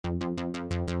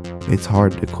It's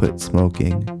hard to quit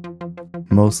smoking,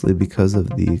 mostly because of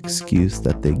the excuse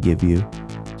that they give you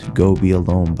to go be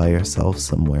alone by yourself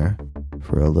somewhere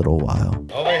for a little while.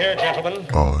 Over here, gentlemen.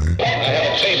 I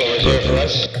have a table reserved for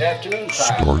us. Good afternoon,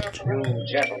 start You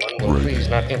gentlemen will please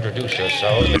not introduce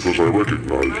yourselves. because I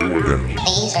recognize you again.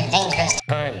 These are dangerous.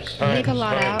 Times. Leave a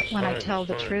lot out when I tell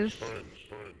the truth.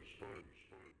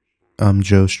 I'm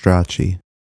Joe Strachey,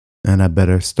 and I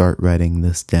better start writing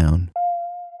this down.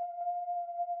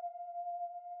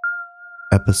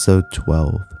 Episode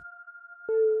 12.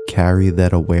 Carry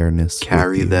that awareness.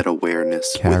 Carry that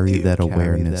awareness. Carry that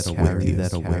awareness. Carry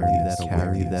that awareness.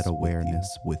 Carry that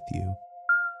awareness with you.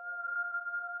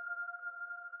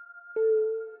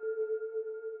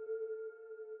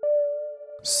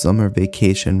 Summer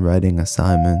vacation writing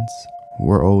assignments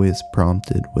were always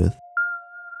prompted with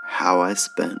how I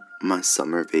spent my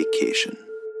summer vacation.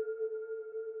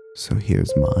 So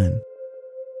here's mine.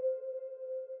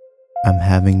 I'm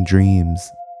having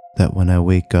dreams that when I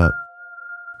wake up,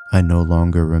 I no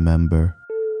longer remember.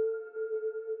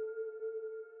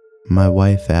 My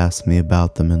wife asked me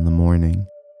about them in the morning.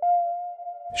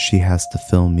 She has to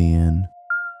fill me in.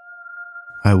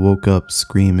 I woke up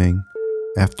screaming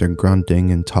after grunting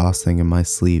and tossing in my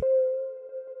sleep.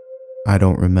 I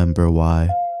don't remember why.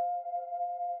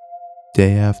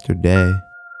 Day after day,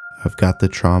 I've got the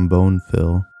trombone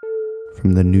fill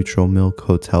from the Neutral Milk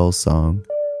Hotel song,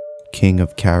 King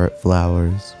of Carrot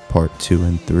Flowers, Part 2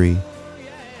 and 3,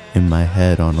 in my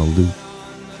head on a loop.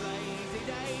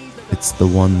 It's the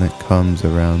one that comes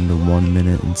around the 1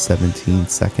 minute and 17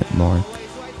 second mark,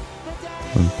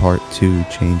 when Part 2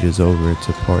 changes over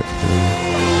to Part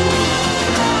 3.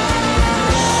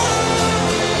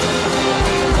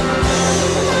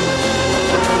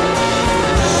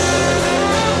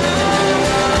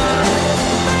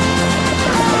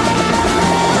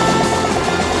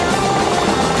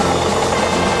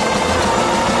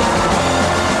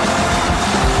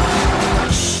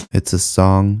 It's a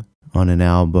song on an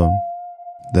album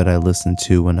that I listen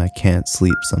to when I can't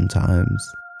sleep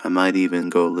sometimes. I might even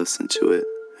go listen to it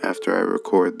after I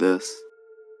record this,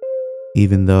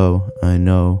 even though I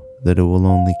know that it will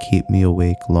only keep me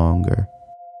awake longer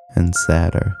and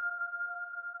sadder.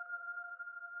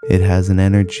 It has an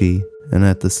energy and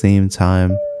at the same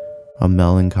time a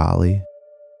melancholy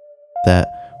that,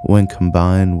 when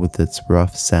combined with its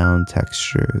rough sound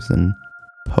textures and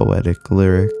poetic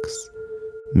lyrics,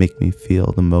 make me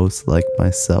feel the most like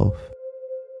myself.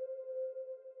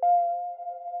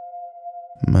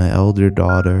 My elder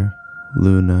daughter,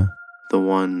 Luna, the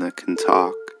one that can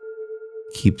talk,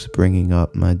 keeps bringing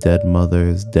up my dead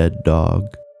mother's dead dog.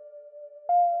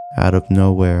 Out of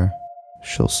nowhere,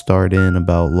 she'll start in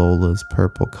about Lola's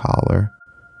purple collar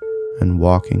and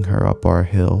walking her up our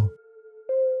hill.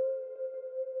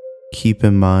 Keep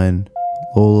in mind,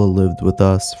 Lola lived with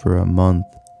us for a month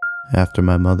after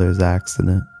my mother's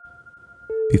accident,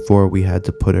 before we had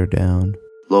to put her down.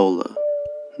 Lola,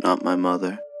 not my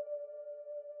mother.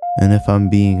 And if I'm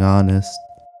being honest,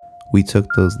 we took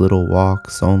those little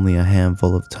walks only a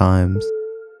handful of times.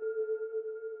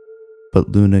 But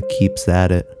Luna keeps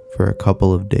at it for a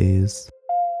couple of days.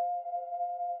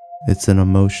 It's an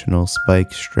emotional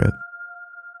spike strip.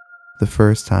 The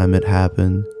first time it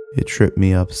happened, it tripped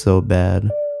me up so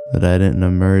bad that I didn't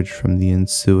emerge from the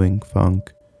ensuing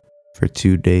funk for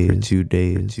 2 days.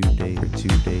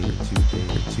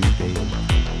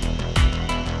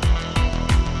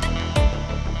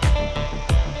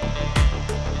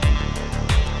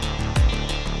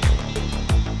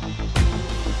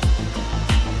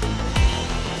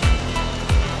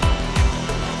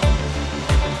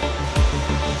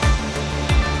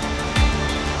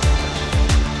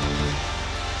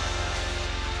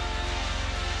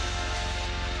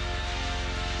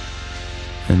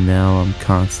 And now I'm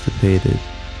constipated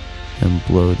and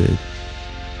bloated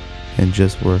and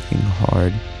just working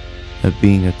hard at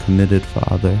being a committed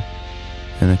father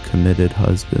and a committed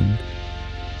husband,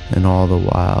 and all the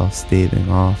while staving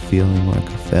off feeling like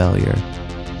a failure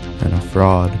and a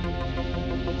fraud.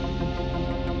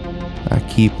 I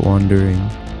keep wondering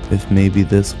if maybe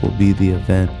this will be the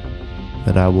event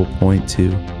that I will point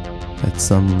to at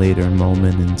some later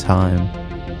moment in time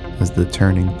as the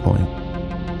turning point.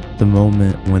 The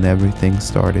moment when everything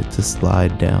started to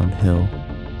slide downhill.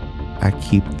 I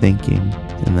keep thinking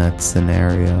in that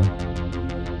scenario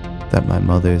that my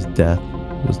mother's death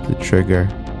was the trigger,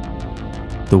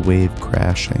 the wave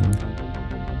crashing.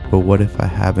 But what if I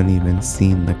haven't even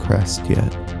seen the crest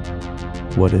yet?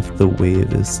 What if the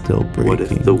wave is still breaking? What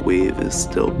if the wave is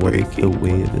still breaking? What if the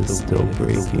wave is still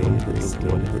breaking? What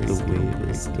if the wave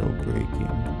is still breaking?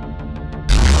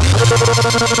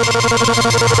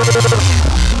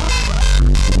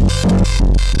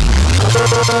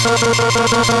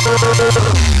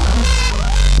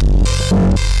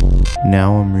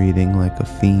 Now I'm reading like a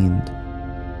fiend,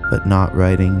 but not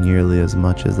writing nearly as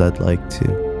much as I'd like to.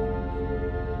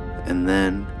 And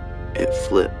then it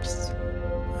flips,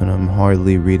 and I'm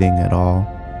hardly reading at all,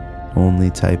 only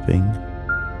typing.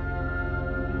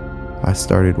 I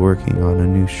started working on a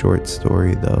new short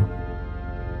story though.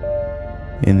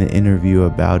 In the interview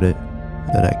about it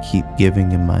that I keep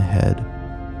giving in my head,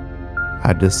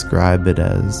 I describe it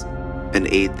as an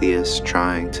atheist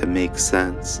trying to make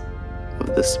sense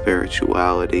of the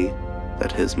spirituality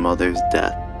that his mother's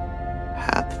death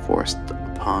hath forced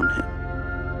upon him.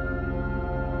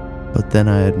 But then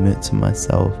I admit to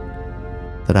myself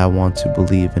that I want to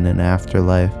believe in an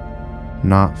afterlife,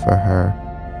 not for her,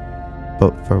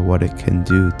 but for what it can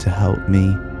do to help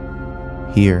me,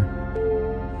 here,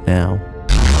 now.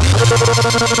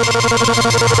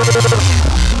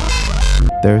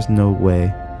 There's no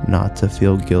way not to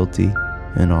feel guilty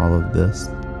in all of this.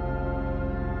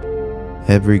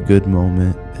 Every good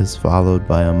moment is followed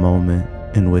by a moment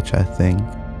in which I think,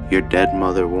 your dead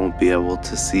mother won't be able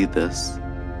to see this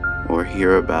or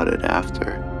hear about it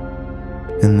after.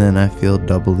 And then I feel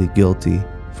doubly guilty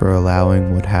for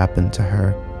allowing what happened to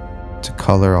her to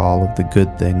color all of the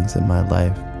good things in my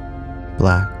life.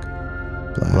 Black,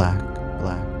 black, black,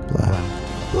 black, black,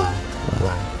 black, black,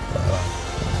 black.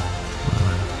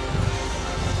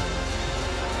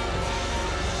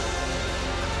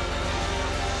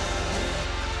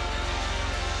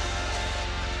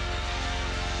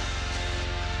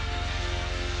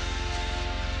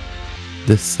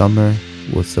 This summer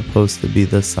was supposed to be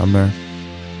the summer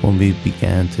when we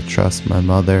began to trust my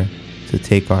mother to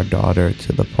take our daughter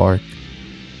to the park.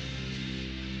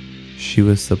 She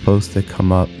was supposed to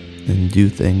come up and do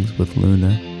things with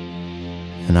Luna,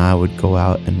 and I would go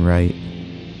out and write.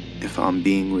 If I'm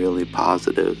being really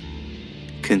positive,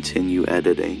 continue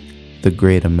editing the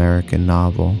great American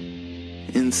novel.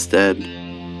 Instead,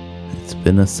 it's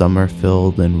been a summer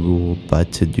filled and ruled by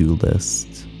to-do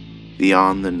lists. The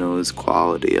on-the-nose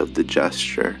quality of the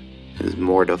gesture is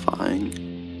mortifying.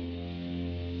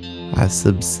 I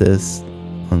subsist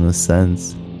on the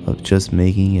sense of just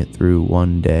making it through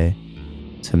one day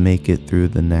to make it through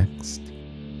the next,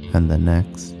 and the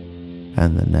next,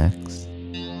 and the next,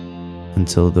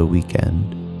 until the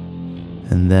weekend.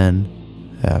 And then,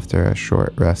 after a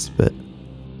short respite,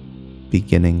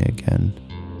 beginning again.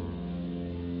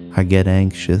 I get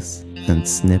anxious and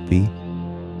snippy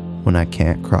when I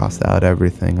can't cross out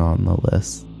everything on the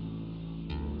list.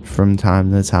 From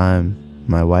time to time,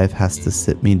 my wife has to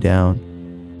sit me down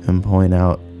and point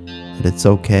out that it's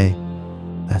okay,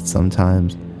 that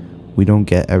sometimes we don't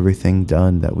get everything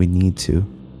done that we need to,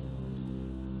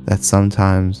 that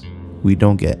sometimes we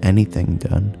don't get anything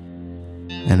done,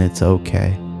 and it's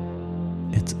okay.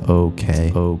 It's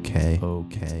okay, okay,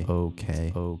 okay,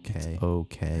 okay, okay,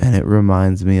 okay. And it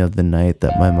reminds me of the night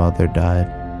that my mother died,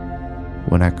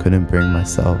 when I couldn't bring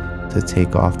myself to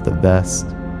take off the vest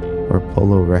or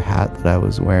pullover hat that I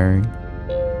was wearing.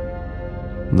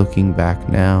 Looking back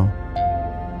now,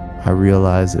 I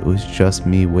realize it was just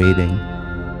me waiting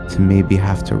to maybe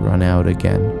have to run out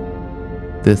again.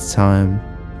 This time,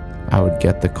 I would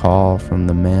get the call from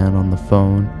the man on the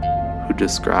phone who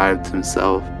described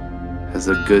himself as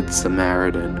a good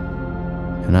Samaritan,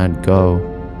 and I'd go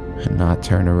and not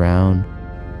turn around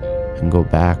and go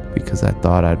back because I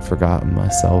thought I'd forgotten my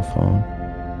cell phone.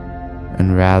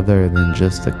 And rather than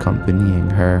just accompanying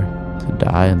her to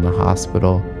die in the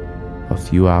hospital a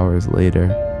few hours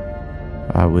later,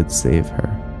 I would save her.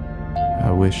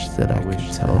 I wish that I could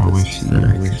tell this to you,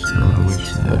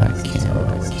 but I can't.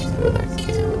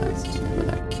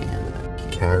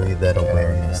 Carry that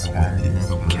awareness with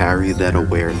you. Carry that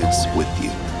awareness with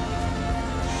you.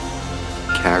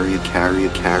 Carry.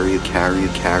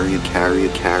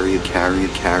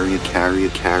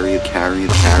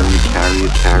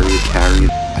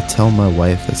 I tell my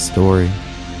wife a story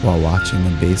while watching a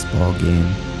baseball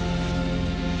game.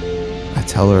 I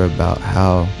tell her about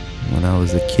how, when I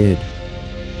was a kid,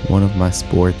 one of my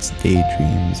sports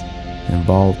daydreams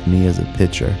involved me as a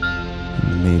pitcher in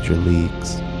the major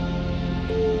leagues.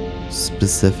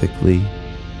 Specifically,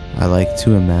 I like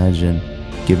to imagine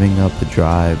giving up a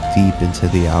drive deep into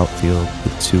the outfield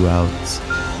with 2 outs,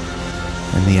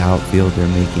 and the outfielder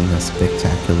making a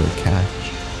spectacular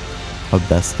catch, a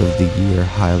best of the year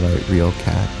highlight reel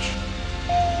catch.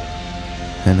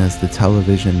 And as the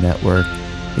television network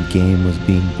the game was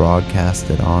being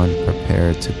broadcasted on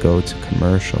prepared to go to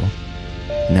commercial,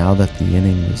 now that the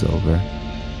inning was over,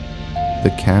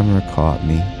 the camera caught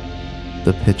me,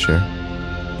 the pitcher,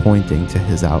 pointing to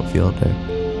his outfielder.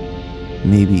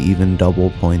 maybe even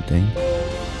double pointing,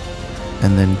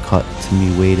 and then cut to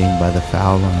me waiting by the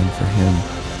foul line for him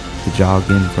to jog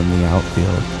in from the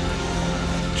outfield,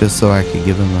 just so I could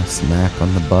give him a smack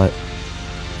on the butt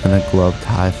and a gloved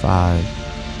high five,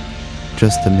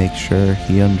 just to make sure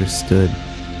he understood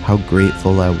how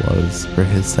grateful I was for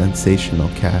his sensational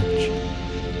catch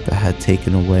that had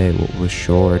taken away what was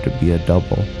sure to be a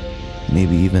double,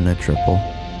 maybe even a triple.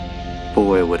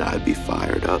 Boy, would I be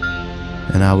fired up.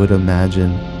 And I would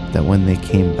imagine that when they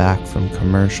came back from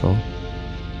commercial,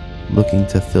 looking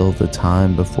to fill the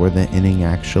time before the inning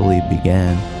actually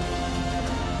began,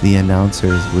 the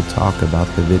announcers would talk about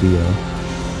the video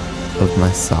of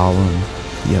my solemn,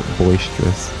 yet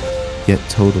boisterous, yet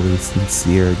totally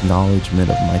sincere acknowledgement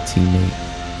of my teammate,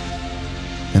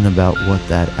 and about what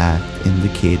that act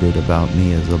indicated about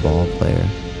me as a ball player,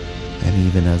 and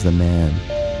even as a man,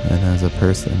 and as a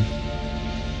person.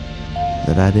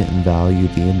 That I didn't value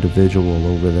the individual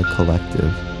over the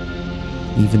collective,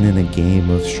 even in a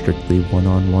game of strictly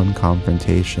one-on-one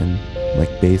confrontation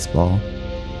like baseball,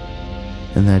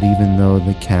 and that even though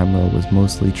the camera was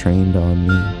mostly trained on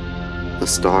me, the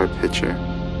star pitcher,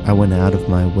 I went out of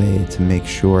my way to make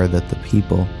sure that the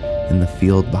people in the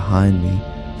field behind me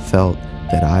felt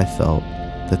that I felt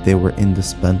that they were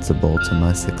indispensable to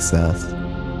my success,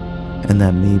 and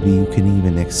that maybe you can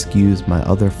even excuse my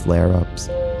other flare-ups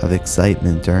of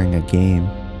excitement during a game,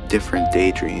 different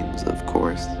daydreams, of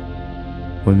course,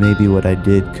 when maybe what I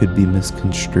did could be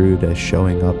misconstrued as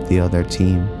showing up the other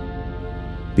team,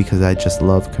 because I just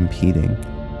love competing,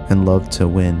 and loved to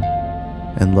win,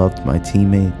 and loved my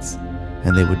teammates,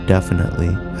 and they would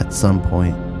definitely, at some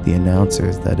point, the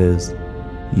announcers that is,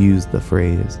 use the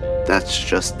phrase, "That's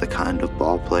just the kind of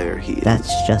ball player he is."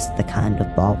 That's just the kind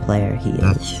of ball player he is.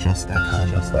 That's just the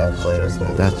kind of ball player he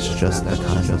is. That's just the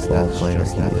kind of ball player he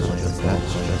is. That's just the kind of ball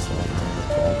player he is.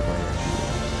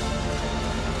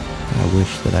 I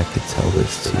wish that I could tell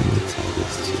this to you,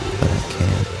 but I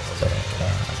can't.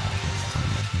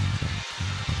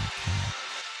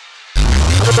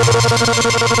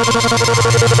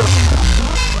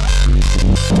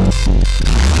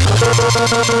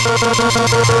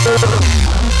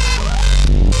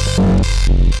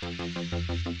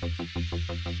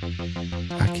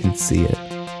 I can see it.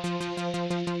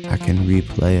 I can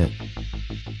replay it.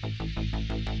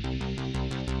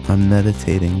 I'm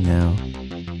meditating now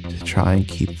to try and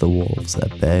keep the wolves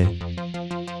at bay.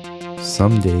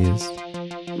 Some days,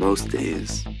 most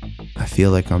days, I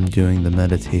feel like I'm doing the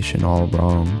meditation all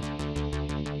wrong.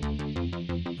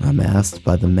 I'm asked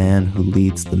by the man who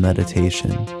leads the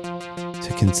meditation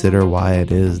to consider why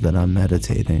it is that I'm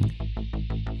meditating,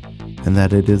 and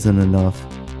that it isn't enough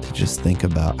to just think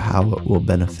about how it will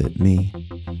benefit me,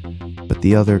 but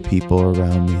the other people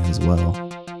around me as well.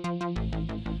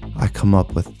 I come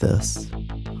up with this.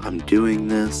 I'm doing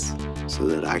this so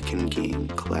that I can gain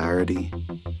clarity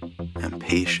and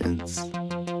patience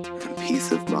and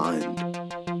peace of mind,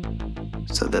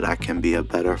 so that I can be a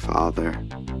better father,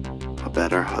 a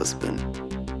better husband,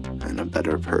 and a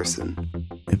better person.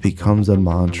 It becomes a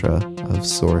mantra of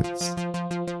sorts.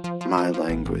 My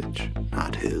language,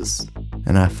 not his.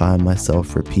 And I find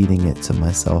myself repeating it to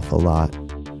myself a lot,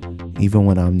 even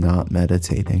when I'm not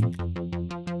meditating.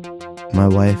 My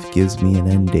wife gives me an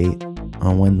end date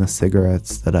on when the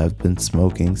cigarettes that I've been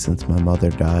smoking since my mother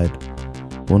died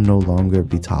will no longer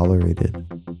be tolerated.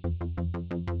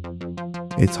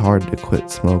 It's hard to quit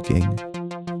smoking,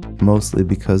 mostly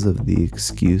because of the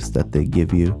excuse that they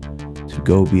give you to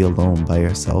go be alone by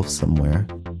yourself somewhere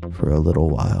for a little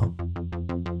while.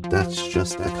 That's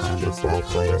just the kind of ball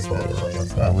player that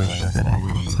is. I wish that I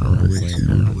could tell this to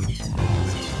you,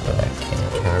 but I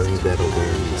can't carry that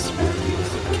awareness with me.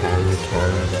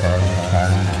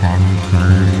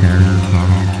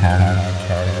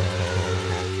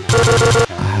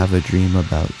 I have a dream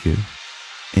about you.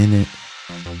 In it,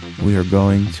 we are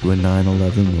going to a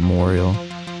 9/11 memorial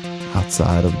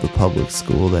outside of the public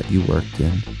school that you worked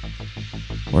in.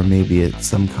 Or maybe it's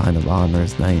some kind of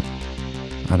honors night.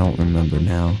 I don't remember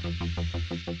now.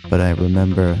 But I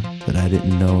remember that I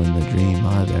didn't know in the dream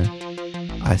either.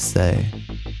 I say,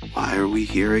 "Why are we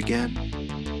here again?"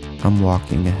 I'm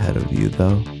walking ahead of you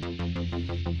though.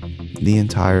 The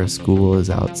entire school is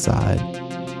outside,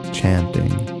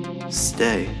 chanting,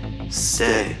 "Stay,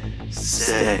 stay,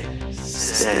 stay,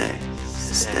 stay,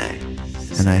 stay."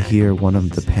 And I hear one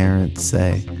of the parents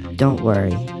say, Don't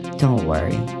worry.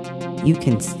 You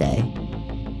can stay.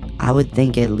 I would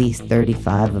think at least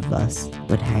 35 of us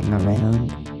would hang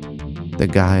around. The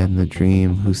guy in the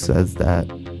dream who says that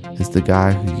is the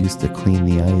guy who used to clean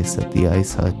the ice at the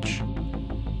ice hutch,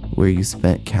 where you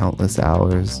spent countless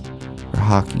hours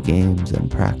hockey games and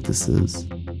practices.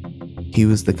 He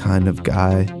was the kind of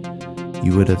guy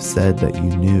you would have said that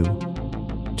you knew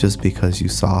just because you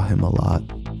saw him a lot,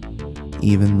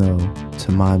 even though,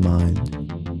 to my mind,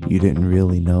 you didn't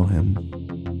really know him.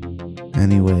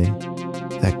 Anyway,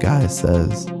 that guy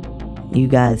says, You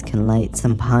guys can light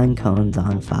some pine cones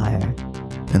on fire.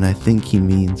 and I think he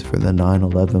means for the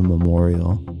 9/11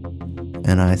 memorial.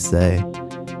 And I say,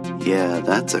 yeah,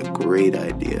 that's a great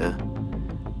idea.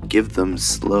 Give them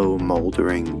slow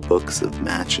moldering books of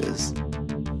matches.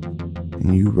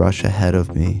 And you rush ahead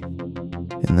of me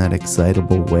in that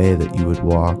excitable way that you would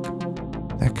walk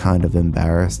that kind of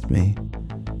embarrassed me.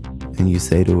 And you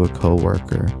say to a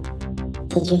coworker,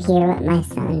 Did you hear what my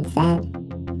son said?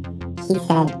 He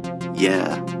said,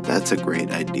 yeah, that's a great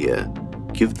idea.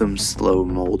 Give them slow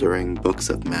moldering books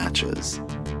of matches.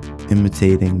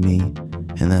 Imitating me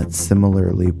in that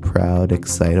similarly proud,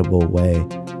 excitable way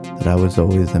that I was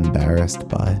always embarrassed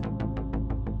by.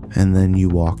 And then you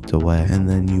walked away, and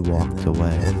then you walked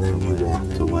away, and then you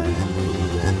walked away,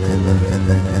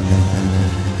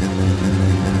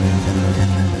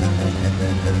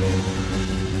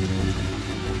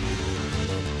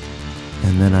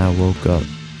 and then I woke up.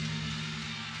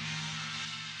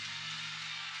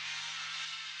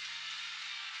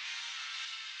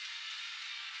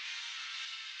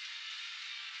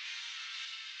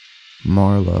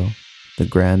 Marlo, the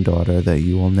granddaughter that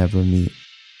you will never meet,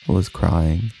 was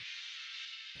crying.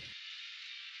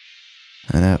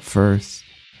 And at first,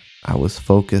 I was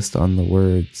focused on the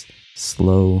words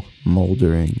slow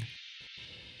moldering,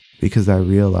 because I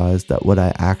realized that what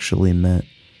I actually meant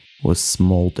was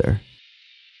smolder.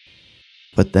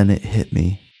 But then it hit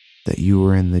me that you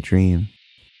were in the dream,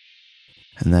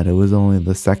 and that it was only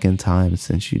the second time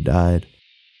since you died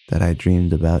that I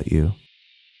dreamed about you.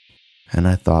 And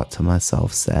I thought to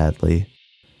myself sadly,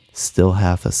 still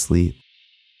half asleep,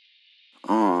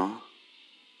 "Aw,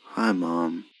 hi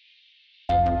Mom."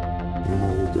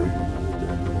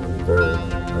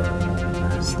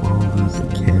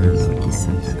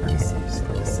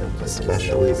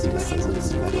 Slowly especially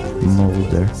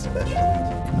molder,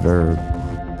 verb,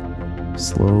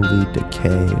 slowly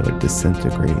decay or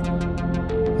disintegrate,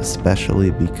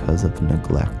 especially because of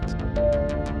neglect.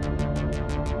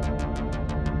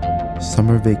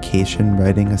 Summer vacation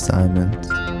writing assignments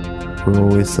were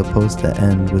always supposed to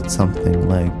end with something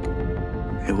like,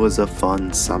 "It was a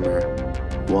fun summer,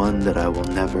 one that I will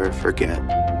never forget,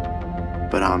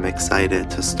 but I'm excited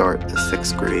to start the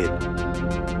 6th grade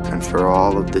and for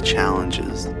all of the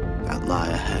challenges that lie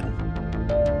ahead."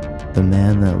 The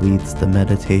man that leads the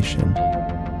meditation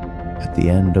at the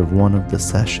end of one of the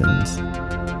sessions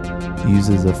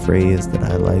uses a phrase that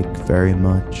I like very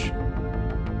much.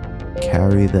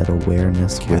 Carry that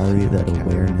awareness with you.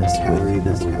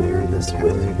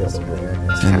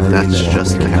 And that's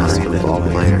just a kind of all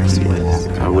layers.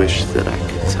 I wish that I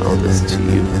could tell this to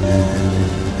you,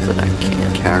 but I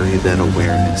can't. Carry that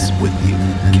awareness with you.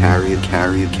 Carry.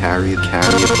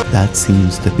 That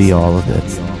seems to be all of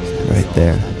it, right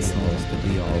there.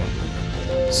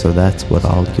 So that's what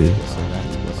I'll do.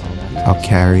 I'll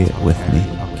carry it with me,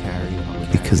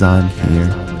 because I'm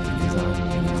here.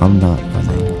 I'm not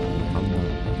running.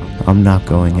 I'm not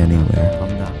going anywhere.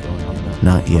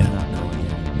 Not yet.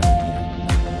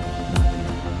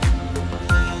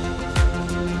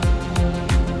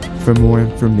 For more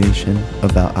information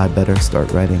about I Better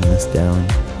Start Writing This Down,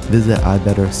 visit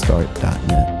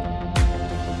ibetterstart.net.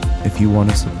 If you want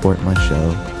to support my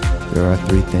show, there are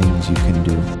 3 things you can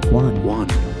do. 1.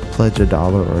 Pledge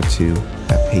 $1 or $2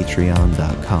 at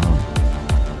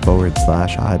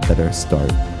patreon.com/I Better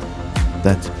Start.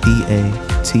 That's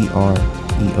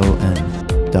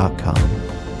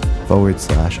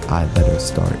patreon.com/I Better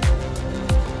Start.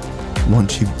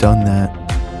 Once you've done that,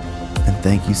 and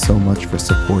thank you so much for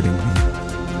supporting me,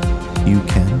 you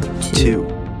can 2.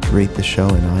 Rate the show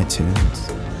in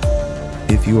iTunes.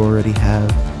 If you already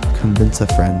have, convince a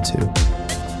friend to.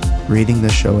 Rating the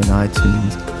show in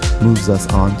iTunes moves us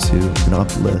onto an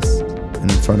up list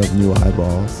and in front of new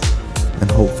eyeballs, and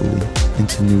hopefully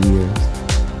into new ears.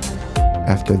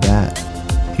 After that,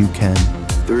 you can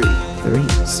 3.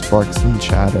 Spark some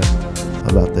chatter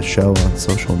about the show on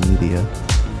social media.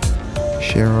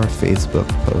 Share our Facebook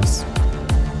posts.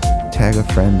 Tag a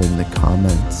friend in the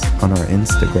comments on our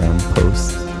Instagram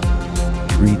posts.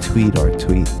 Retweet our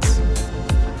tweets.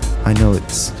 I know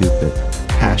it's stupid.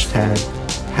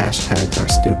 Hashtags are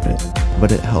stupid,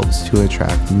 but it helps to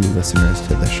attract new listeners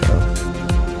to the show.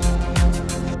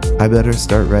 I Better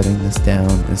Start Writing This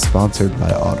Down is sponsored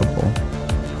by Audible.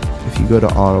 If you go to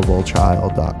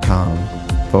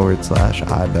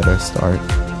audibletrial.com/I Better Start,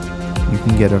 you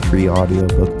can get a free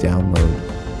audiobook download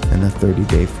and a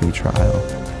 30-day free trial,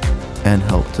 and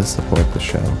help to support the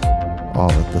show,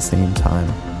 all at the same time.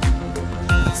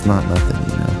 That's not nothing,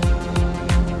 you know.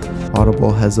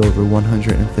 Audible has over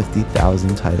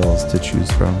 150,000 titles to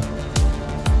choose from.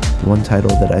 One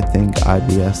title that I think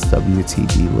IBS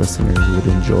WTD listeners would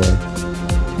enjoy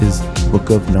is Book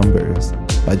of Numbers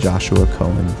by Joshua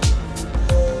Cohen.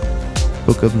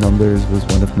 Book of Numbers was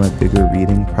one of my bigger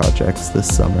reading projects this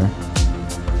summer.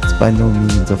 It's by no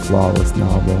means a flawless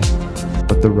novel,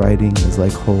 but the writing is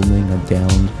like holding a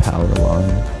downed power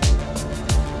line.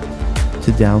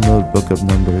 To download Book of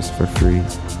Numbers for free,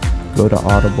 go to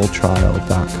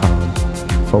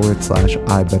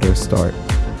audibletrial.com/IBetterStart.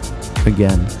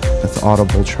 Again, that's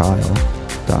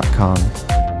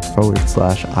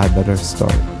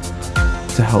audibletrial.com/IBetterStart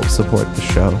to help support the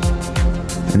show,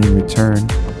 and in return,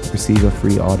 receive a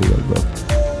free audiobook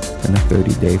and a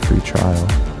 30-day free trial.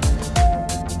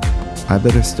 I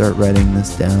Better Start Writing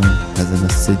This Down has an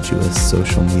assiduous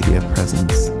social media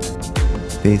presence.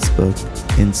 Facebook,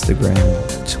 Instagram,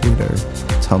 Twitter,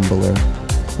 Tumblr,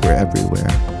 we're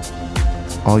everywhere.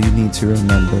 All you need to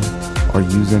remember, our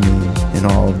username in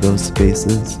all of those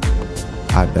spaces,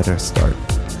 I Better Start.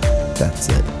 That's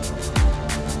it.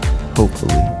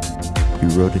 Hopefully, you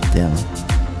wrote it down.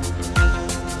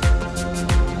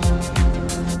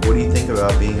 What do you think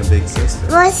about being a big sister?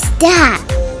 What's that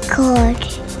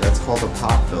called? That's called a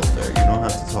pop filter. You don't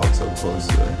have to talk so close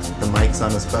to it. The mic's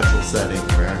on a special setting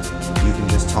where you can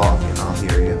just talk and I'll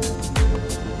hear you.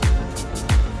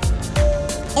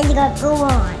 It's gonna go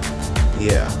on.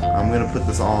 Yeah, I'm gonna put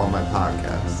this all on my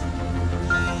podcast.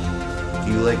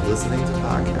 Do you like listening to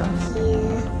podcasts?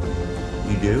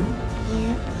 Yeah. You do?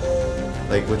 Yeah.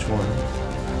 Like which one?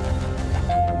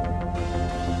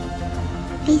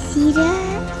 I see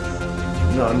that?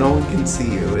 No, no one can see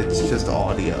you. It's just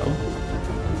audio.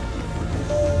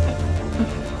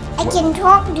 I can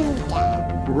talk to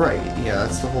that. Right, yeah,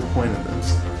 that's the whole point of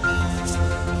this.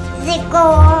 Does it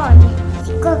go on? Is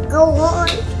it gonna go on?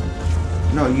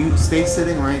 No, you stay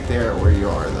sitting right there where you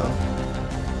are, though.